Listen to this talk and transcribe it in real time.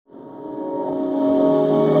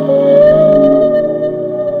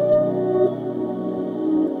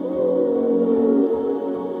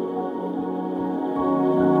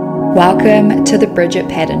Welcome to the Bridget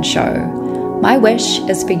Paddon Show. My wish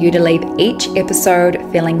is for you to leave each episode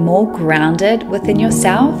feeling more grounded within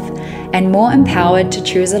yourself and more empowered to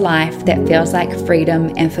choose a life that feels like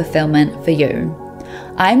freedom and fulfillment for you.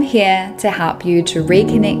 I'm here to help you to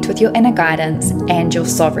reconnect with your inner guidance and your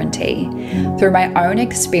sovereignty through my own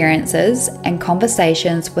experiences and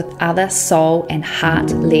conversations with other soul and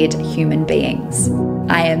heart-led human beings.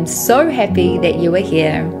 I am so happy that you are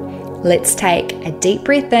here. Let's take a deep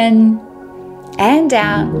breath in and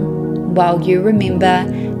out while you remember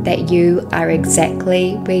that you are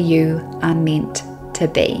exactly where you are meant to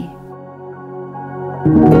be.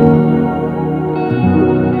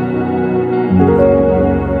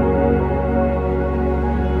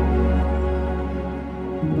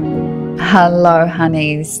 Hello,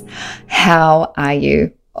 honeys. How are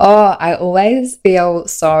you? Oh, I always feel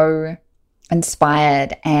so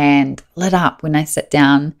inspired and lit up when I sit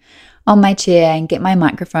down on my chair and get my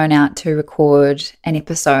microphone out to record an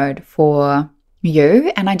episode for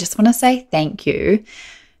you. And I just want to say thank you.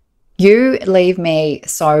 You leave me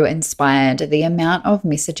so inspired. The amount of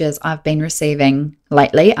messages I've been receiving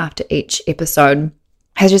lately after each episode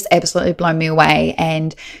has just absolutely blown me away.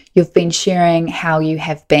 And you've been sharing how you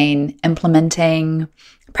have been implementing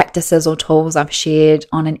practices or tools I've shared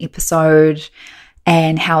on an episode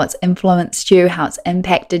and how it's influenced you, how it's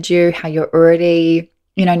impacted you, how you're already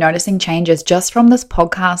noticing changes just from this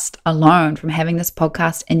podcast alone, from having this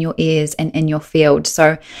podcast in your ears and in your field.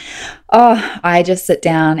 So, I just sit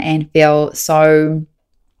down and feel so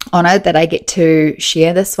honored that I get to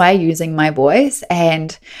share this way using my voice,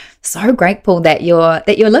 and so grateful that you're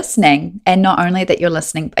listening. And not only that you're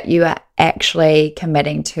listening, but you are actually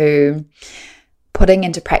committing to putting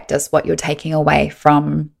into practice what you're taking away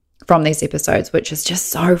from these episodes, which is just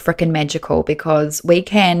so freaking magical, because we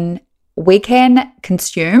can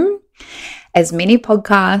consume as many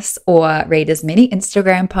podcasts or read as many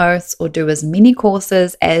Instagram posts or do as many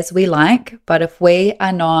courses as we like. But if we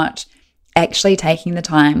are not actually taking the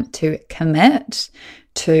time to commit,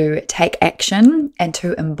 to take action and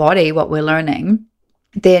to embody what we're learning,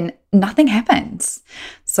 then nothing happens.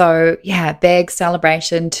 So yeah, big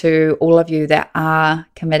celebration to all of you that are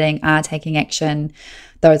committing, are taking action.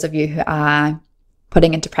 Those of you who are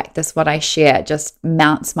putting into practice what I share just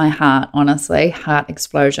mounts my heart, honestly, heart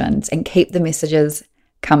explosions, and keep the messages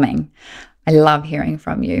coming. I love hearing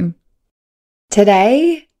from you.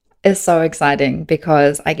 Today is so exciting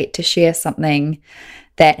because I get to share something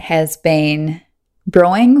that has been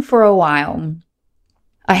brewing for a while.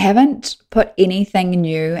 I haven't put anything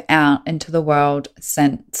new out into the world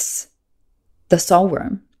since the Soul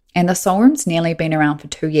Room, and the Soul Room's nearly been around for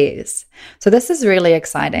 2 years. So this is really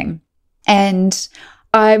exciting. And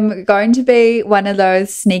I'm going to be one of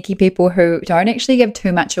those sneaky people who don't actually give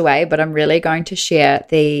too much away, but I'm really going to share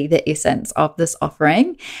the essence of this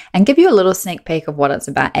offering and give you a little sneak peek of what it's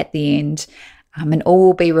about at the end. And all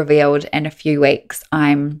will be revealed in a few weeks,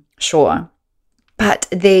 I'm sure. But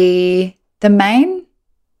the main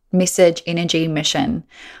message, energy, mission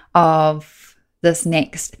of this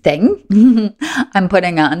next thing I'm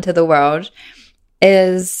putting out into the world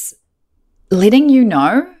is letting you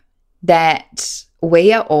know that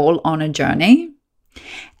we are all on a journey,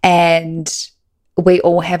 and we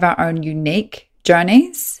all have our own unique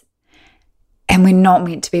journeys, and we're not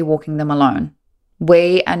meant to be walking them alone.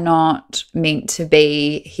 We are not meant to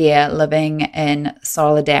be here living in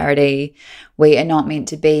solidarity. We are not meant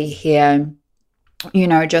to be here,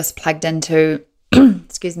 just plugged into,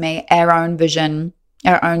 our own vision,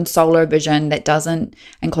 our own solar vision that doesn't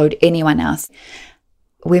include anyone else.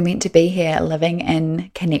 We're meant to be here living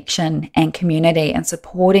in connection and community and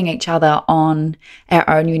supporting each other on our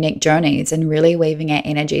own unique journeys and really weaving our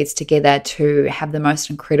energies together to have the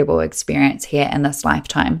most incredible experience here in this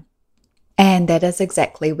lifetime. And that is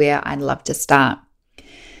exactly where I'd love to start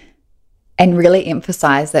and really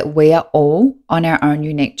emphasize that we are all on our own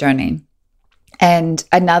unique journey. And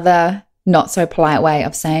another not so polite way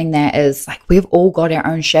of saying that is like, we've all got our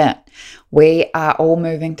own shit. We are all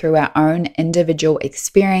moving through our own individual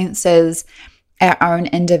experiences, our own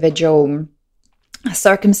individual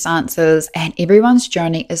circumstances, and everyone's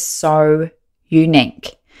journey is so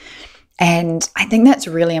unique. And I think that's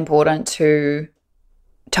really important to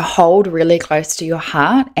hold really close to your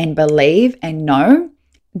heart and believe and know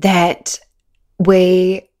that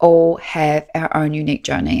we all have our own unique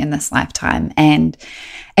journey in this lifetime. And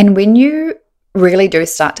when you really do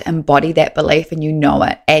start to embody that belief and you know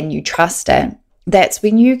it and you trust it, that's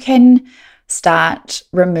when you can start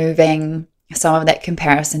removing some of that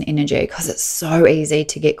comparison energy, because it's so easy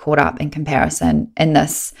to get caught up in comparison in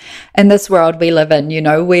this world we live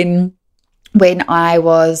in. when I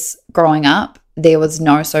was growing up, there was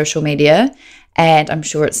no social media, and I'm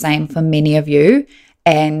sure it's the same for many of you.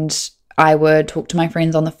 And I would talk to my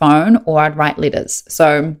friends on the phone or I'd write letters.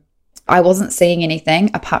 So I wasn't seeing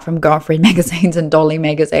anything apart from girlfriend magazines and dolly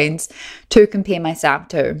magazines to compare myself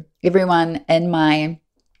to. Everyone in my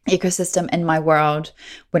ecosystem, in my world,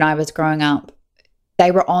 when I was growing up,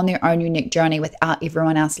 they were on their own unique journey without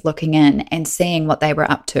everyone else looking in and seeing what they were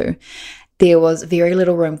up to. There was very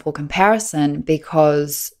little room for comparison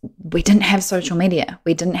because we didn't have social media.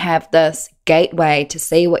 We didn't have this gateway to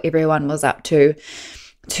see what everyone was up to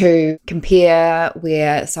compare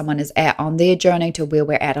where someone is at on their journey to where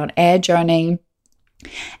we're at on our journey.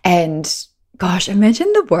 And gosh,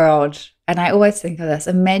 imagine the world. And I always think of this.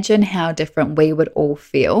 Imagine how different we would all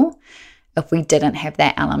feel if we didn't have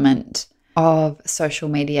that element of social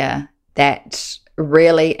media that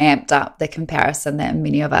really amped up the comparison that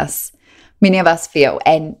many of us feel.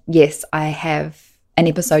 And yes, I have an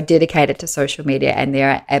episode dedicated to social media, and there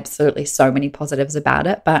are absolutely so many positives about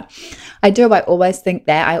it. But I always think,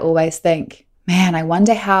 man, I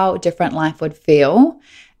wonder how different life would feel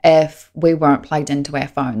if we weren't plugged into our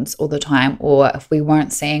phones all the time, or if we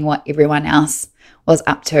weren't seeing what everyone else was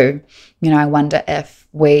up to. I wonder if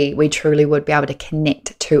we truly would be able to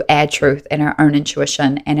connect to our truth and our own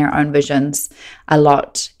intuition and our own visions a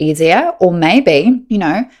lot easier. Or maybe,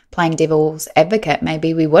 playing devil's advocate,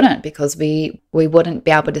 maybe we wouldn't, because we wouldn't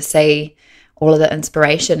be able to see all of the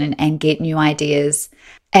inspiration and get new ideas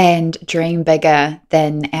and dream bigger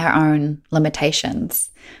than our own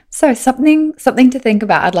limitations. So something to think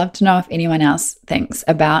about. I'd love to know if anyone else thinks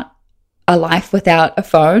about a life without a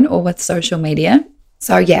phone or with social media.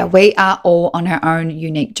 So yeah, we are all on our own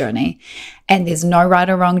unique journey, and there's no right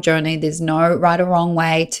or wrong journey. There's no right or wrong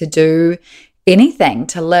way to do anything,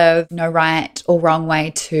 to live, no right or wrong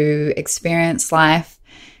way to experience life.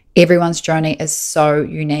 Everyone's journey is so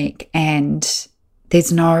unique, and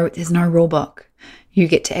there's no rule book. You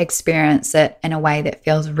get to experience it in a way that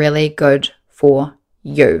feels really good for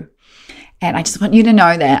you. And I just want you to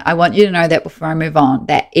know that. I want you to know that before I move on,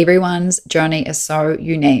 that everyone's journey is so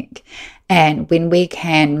unique. And when we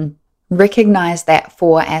can recognize that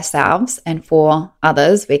for ourselves and for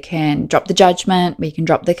others, we can drop the judgment, we can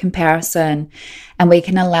drop the comparison, and we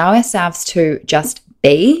can allow ourselves to just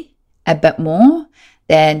be a bit more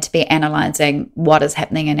than to be analyzing what is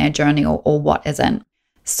happening in our journey or what isn't.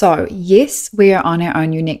 So yes, we are on our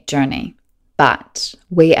own unique journey, but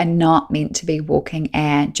we are not meant to be walking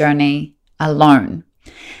our journey alone.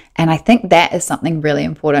 And I think that is something really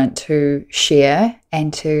important to share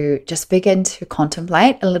and to just begin to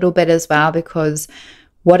contemplate a little bit as well, because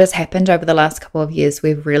what has happened over the last couple of years,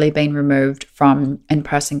 we've really been removed from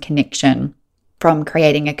in-person connection, from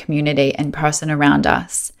creating a community in person around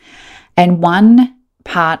us. And one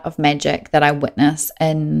part of magic that I witness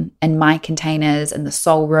in my containers, in the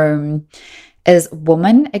soul room, is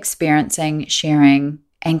women experiencing, sharing,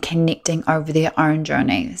 and connecting over their own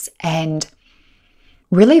journeys and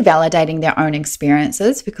really validating their own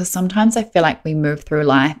experiences, because sometimes I feel like we move through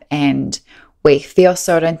life and we feel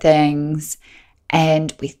certain things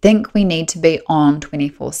and we think we need to be on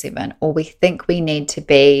 24/7, or we think we need to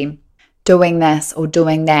be doing this or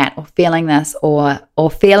doing that, or feeling this or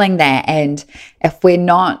feeling that. And if we're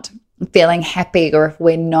not feeling happy, or if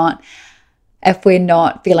we're not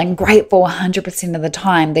feeling grateful 100% of the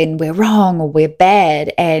time, then we're wrong or we're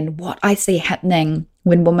bad. And what I see happening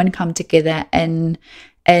when women come together in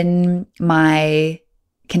my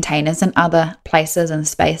containers and other places and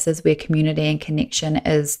spaces where community and connection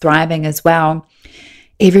is thriving as well,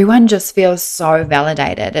 everyone just feels so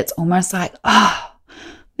validated. It's almost like, oh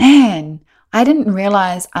man, I didn't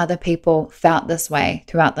realize other people felt this way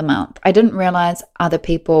throughout the month. I didn't realize other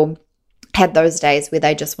people had those days where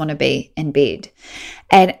they just want to be in bed.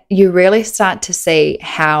 And you really start to see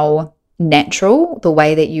how natural the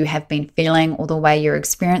way that you have been feeling, or the way you're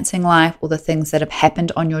experiencing life, or the things that have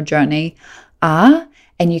happened on your journey are.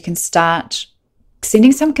 And you can start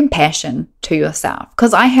sending some compassion to yourself.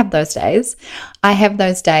 Because I have those days. I have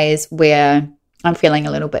those days where I'm feeling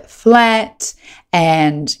a little bit flat,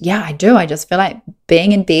 and yeah, I do. I just feel like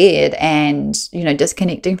being in bed and,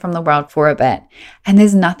 disconnecting from the world for a bit. And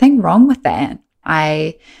there's nothing wrong with that.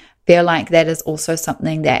 I feel like that is also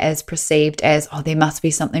something that is perceived as, oh, there must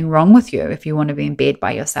be something wrong with you if you want to be in bed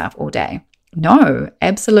by yourself all day. No,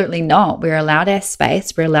 absolutely not. We're allowed our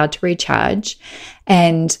space. We're allowed to recharge.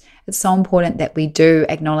 And it's so important that we do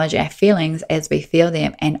acknowledge our feelings as we feel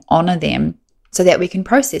them and honor them, so that we can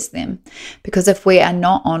process them. Because if we are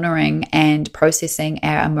not honoring and processing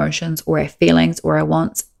our emotions or our feelings or our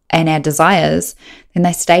wants and our desires, then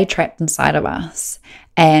they stay trapped inside of us.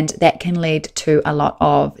 And that can lead to a lot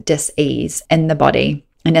of dis-ease in the body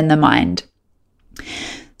and in the mind.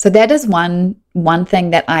 So that is one thing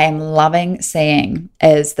that I am loving seeing,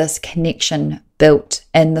 is this connection built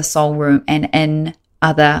in the soul room and in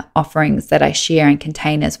other offerings that I share in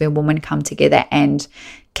containers where women come together and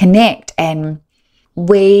connect, and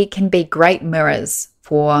we can be great mirrors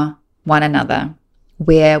for one another,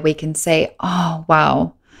 where we can say, oh,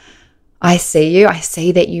 wow, I see you. I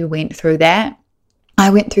see that you went through that. I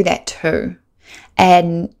went through that too.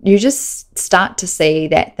 And you just start to see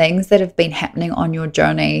that things that have been happening on your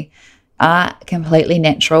journey are completely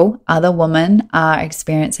natural. Other women are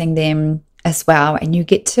experiencing them as well. And you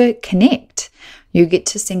get to connect. You get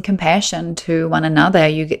to send compassion to one another.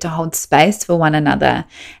 You get to hold space for one another.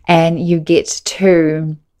 And you get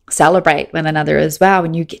to celebrate one another as well.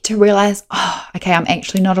 And you get to realize, oh, okay, I'm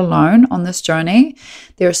actually not alone on this journey.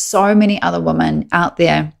 There are so many other women out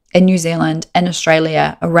there in New Zealand, in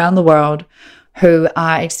Australia, around the world, who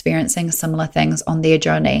are experiencing similar things on their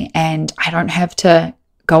journey. And I don't have to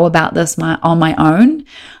go about this on my own.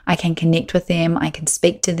 I can connect with them. I can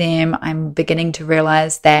speak to them. I'm beginning to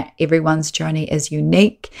realize that everyone's journey is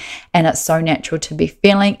unique, and it's so natural to be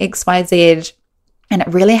feeling XYZ. And it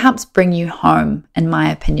really helps bring you home, in my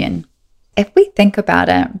opinion. If we think about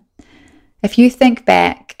it, if you think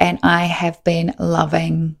back, and I have been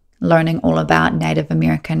loving learning all about Native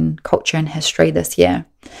American culture and history this year.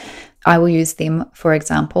 I will use them, for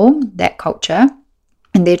example, that culture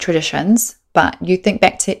and their traditions. But you think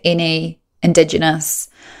back to any Indigenous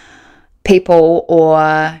people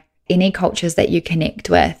or any cultures that you connect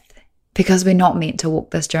with, because we're not meant to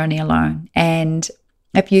walk this journey alone. And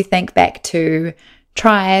if you think back to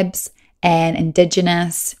tribes and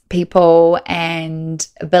Indigenous people and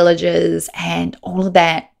villages and all of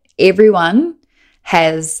that, everyone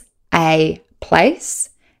has a place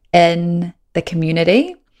in the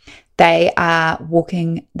community. They are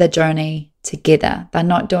walking the journey together. They're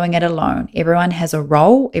not doing it alone. Everyone has a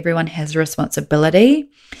role. Everyone has a responsibility.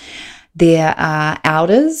 There are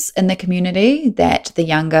elders in the community that the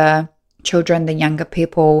younger children, the younger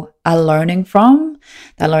people are learning from.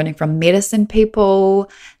 They're learning from medicine people.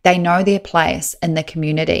 They know their place in the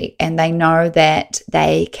community, and they know that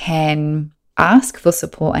they can ask for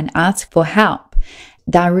support and ask for help.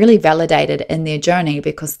 They're really validated in their journey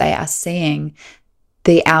because they are seeing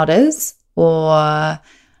the elders, or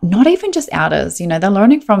not even just elders, they're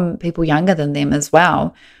learning from people younger than them as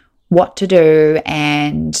well, what to do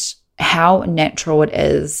and how natural it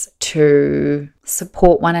is to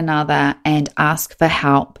support one another and ask for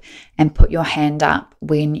help and put your hand up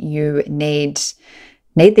when you need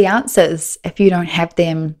the answers if you don't have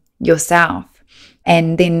them yourself.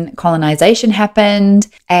 And then colonization happened,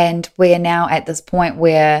 and we're now at this point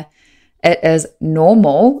where it is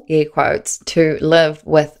normal, air quotes, to live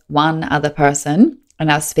with one other person.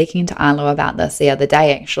 And I was speaking to Arlo about this the other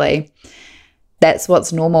day, actually. That's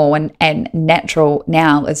what's normal and natural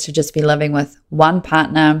now, is to just be living with one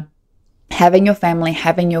partner, having your family,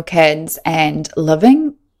 having your kids, and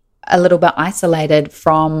living a little bit isolated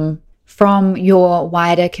from your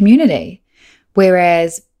wider community.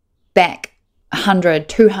 Whereas back 100,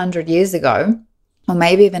 200 years ago, or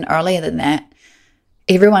maybe even earlier than that,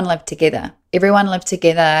 everyone lived together.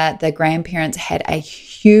 The grandparents had a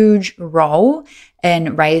huge role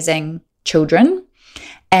in raising children,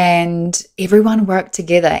 and everyone worked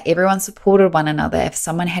together. Everyone supported one another. If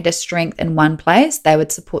someone had a strength in one place, they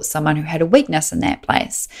would support someone who had a weakness in that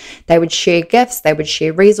place. They would share gifts. They would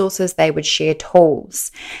share resources. They would share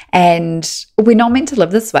tools. And we're not meant to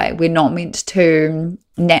live this way. We're not meant to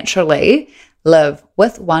naturally live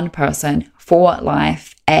with one person for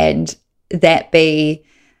life and that be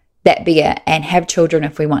it, and have children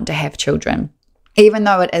if we want to have children. Even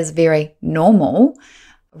though it is very normal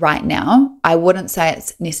right now, I wouldn't say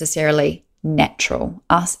it's necessarily natural.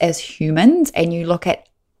 Us as humans, and you look at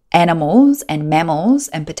animals and mammals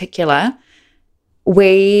in particular,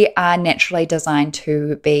 we are naturally designed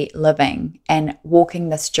to be living and walking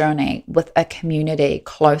this journey with a community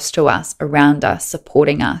close to us, around us,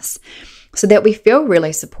 supporting us, so that we feel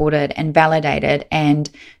really supported and validated and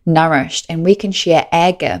nourished, and we can share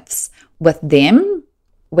our gifts with them.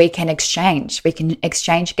 We can exchange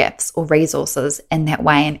gifts or resources in that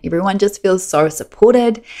way, and everyone just feels so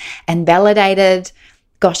supported and validated.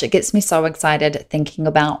 Gosh, it gets me so excited thinking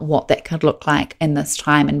about what that could look like in this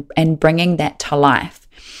time and bringing that to life.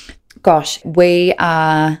 Gosh, we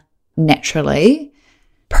are naturally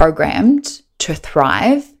programmed to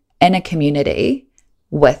thrive in a community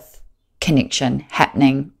with connection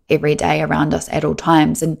happening every day around us at all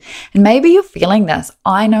times. And maybe you're feeling this.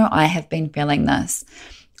 I know I have been feeling this.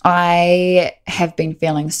 I have been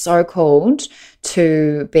feeling so called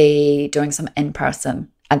to be doing some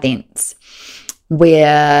in-person events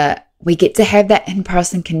where we get to have that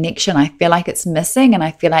in-person connection. I feel like it's missing, and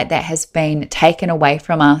I feel like that has been taken away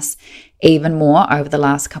from us even more over the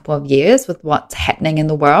last couple of years with what's happening in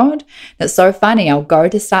the world. It's so funny. I'll go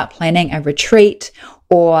to start planning a retreat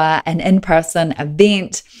or an in-person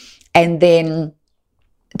event, and then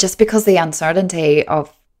just because the uncertainty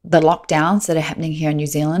of the lockdowns that are happening here in New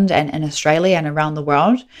Zealand and in Australia and around the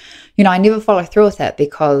world, I never follow through with it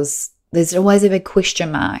because there's always a big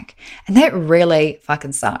question mark. And that really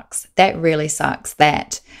fucking sucks. That really sucks.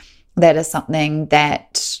 That is something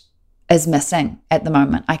that is missing at the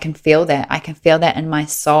moment. I can feel that. I can feel that in my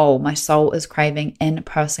soul. My soul is craving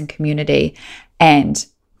in-person community and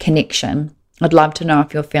connection. I'd love to know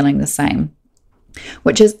if you're feeling the same,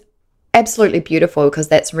 which is absolutely beautiful because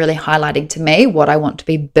that's really highlighting to me what I want to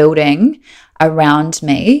be building around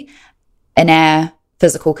me in our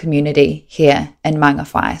physical community here in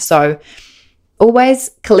Mangawhai. So always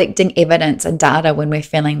collecting evidence and data when we're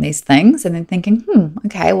feeling these things and then thinking,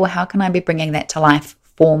 okay, well, how can I be bringing that to life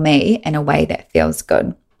for me in a way that feels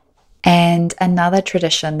good? And another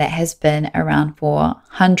tradition that has been around for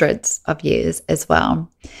hundreds of years as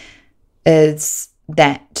well is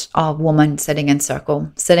that of women sitting in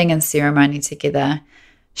circle, sitting in ceremony together,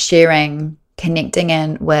 sharing, connecting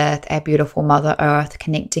in with our beautiful Mother Earth,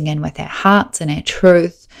 connecting in with our hearts and our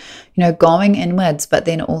truth, going inwards, but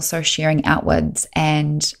then also sharing outwards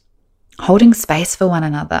and holding space for one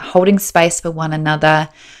another,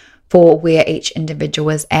 for where each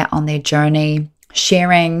individual is at on their journey,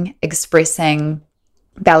 sharing, expressing,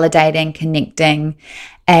 validating, connecting.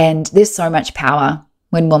 And there's so much power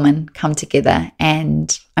when women come together.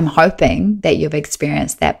 And I'm hoping that you've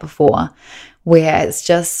experienced that before, where it's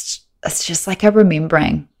just like a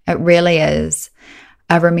remembering. It really is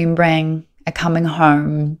a remembering, a coming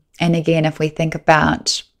home. And again, if we think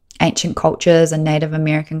about ancient cultures and Native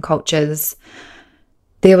American cultures,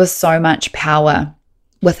 there was so much power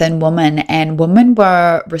within women, and women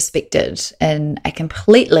were respected in a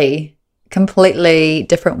completely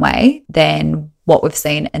different way than what we've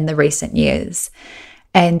seen in the recent years.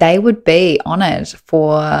 And they would be honored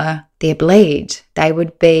for their bleed. They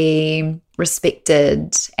would be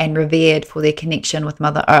respected and revered for their connection with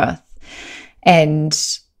Mother Earth. And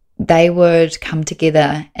they would come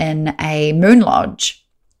together in a moon lodge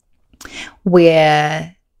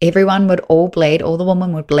where everyone would all bleed, all the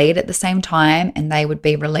women would bleed at the same time, and they would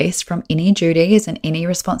be released from any duties and any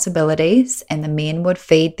responsibilities, and the men would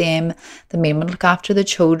feed them, the men would look after the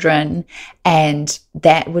children, and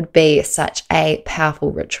that would be such a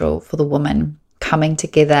powerful ritual for the women coming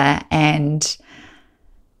together. And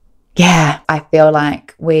yeah, I feel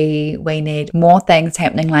like we need more things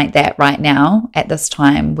happening like that right now at this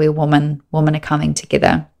time where women are coming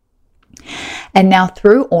together. And now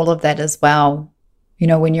through all of that as well,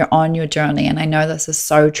 when you're on your journey, and I know this is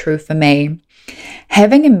so true for me,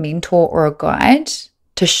 having a mentor or a guide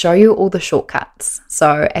to show you all the shortcuts.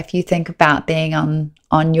 So if you think about being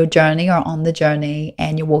on your journey or on the journey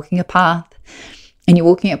and you're walking a path and you're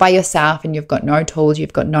walking it by yourself and you've got no tools,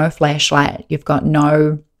 you've got no flashlight, you've got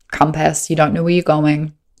no compass, you don't know where you're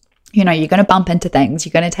going, you're going to bump into things,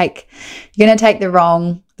 you're going to take the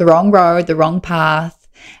wrong road, the wrong path.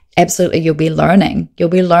 Absolutely, you'll be learning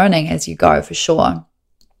as you go, for sure.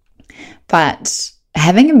 But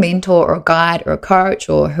having a mentor or a guide or a coach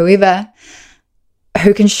or whoever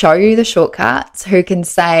who can show you the shortcuts, who can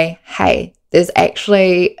say, hey, there's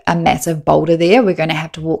actually a massive boulder there, we're going to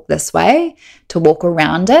have to walk this way to walk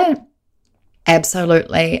around it.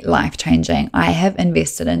 Absolutely life-changing. I have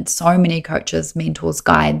invested in so many coaches, mentors,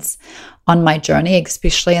 guides on my journey,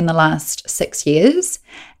 especially in the last 6 years.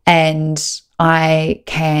 And I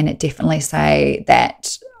can definitely say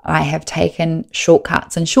that I have taken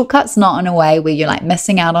shortcuts, and shortcuts not in a way where you're like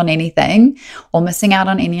missing out on anything or missing out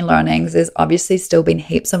on any learnings. There's obviously still been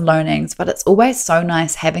heaps of learnings, but it's always so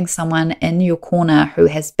nice having someone in your corner who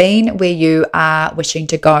has been where you are wishing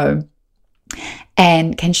to go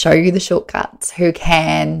and can show you the shortcuts, who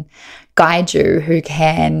can guide you, who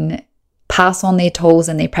can pass on their tools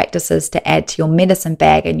and their practices to add to your medicine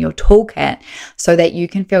bag and your toolkit so that you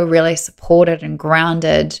can feel really supported and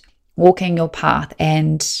grounded walking your path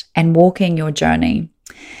and walking your journey.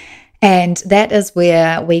 And that is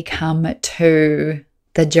where we come to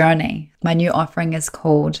the journey. My new offering is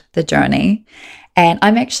called The Journey. And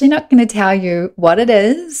I'm actually not going to tell you what it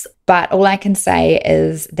is, but all I can say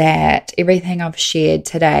is that everything I've shared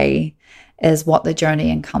today is what the journey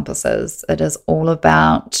encompasses. It is all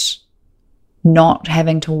about not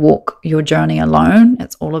having to walk your journey alone.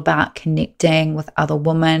 It's all about connecting with other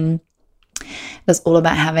women. It's all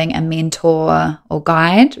about having a mentor or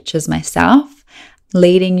guide, which is myself,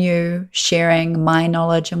 leading you, sharing my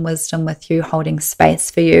knowledge and wisdom with you, holding space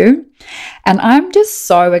for you. And I'm just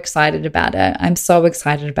so excited about it. I'm so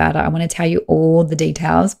excited about it. I want to tell you all the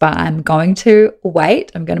details, but I'm going to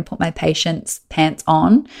wait. I'm going to put my patience pants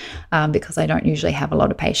on because I don't usually have a lot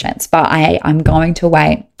of patience, but I'm going to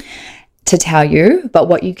wait to tell you. But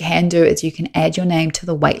what you can do is you can add your name to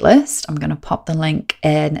the waitlist. I'm going to pop the link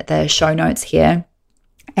in the show notes here,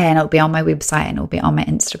 and it'll be on my website and it'll be on my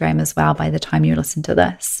Instagram as well by the time you listen to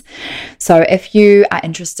this. So if you are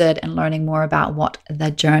interested in learning more about what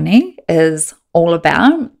the journey is all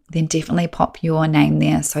about, then definitely pop your name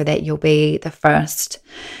there so that you'll be the first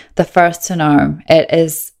to know. It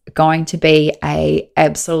is going to be an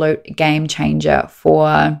absolute game changer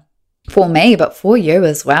for me, but for you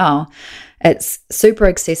as well. It's super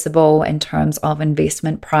accessible in terms of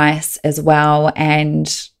investment price as well, and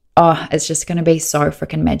it's just going to be so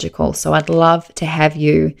freaking magical. So I'd love to have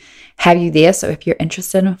you there. So if you're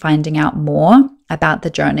interested in finding out more about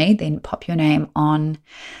the journey, then pop your name on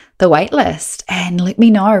the wait list and let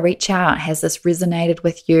me know. Reach out. Has this resonated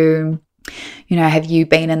with you? You know, have you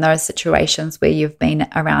been in those situations where you've been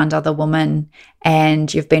around other women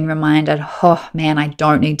and you've been reminded, oh man, I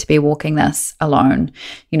don't need to be walking this alone.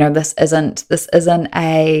 You know, this isn't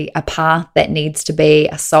a path that needs to be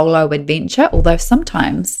a solo adventure, although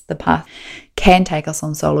sometimes the path can take us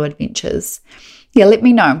on solo adventures. Yeah, let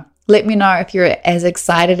me know. Let me know if you're as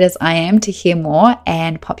excited as I am to hear more,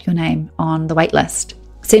 and pop your name on the wait list.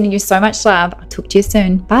 Sending you so much love. I'll talk to you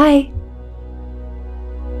soon. Bye.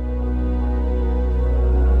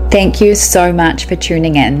 Thank you so much for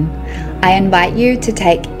tuning in. I invite you to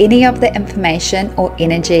take any of the information or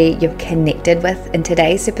energy you've connected with in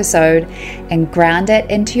today's episode and ground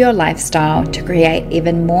it into your lifestyle to create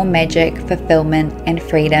even more magic, fulfillment, and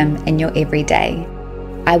freedom in your everyday.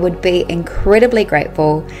 I would be incredibly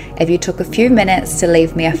grateful if you took a few minutes to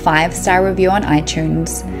leave me a 5-star review on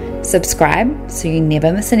iTunes, subscribe so you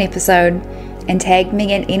never miss an episode, and tag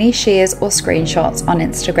me in any shares or screenshots on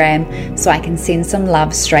Instagram so I can send some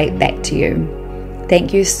love straight back to you.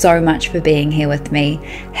 Thank you so much for being here with me.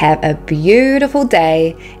 Have a beautiful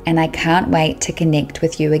day, and I can't wait to connect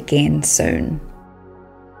with you again soon.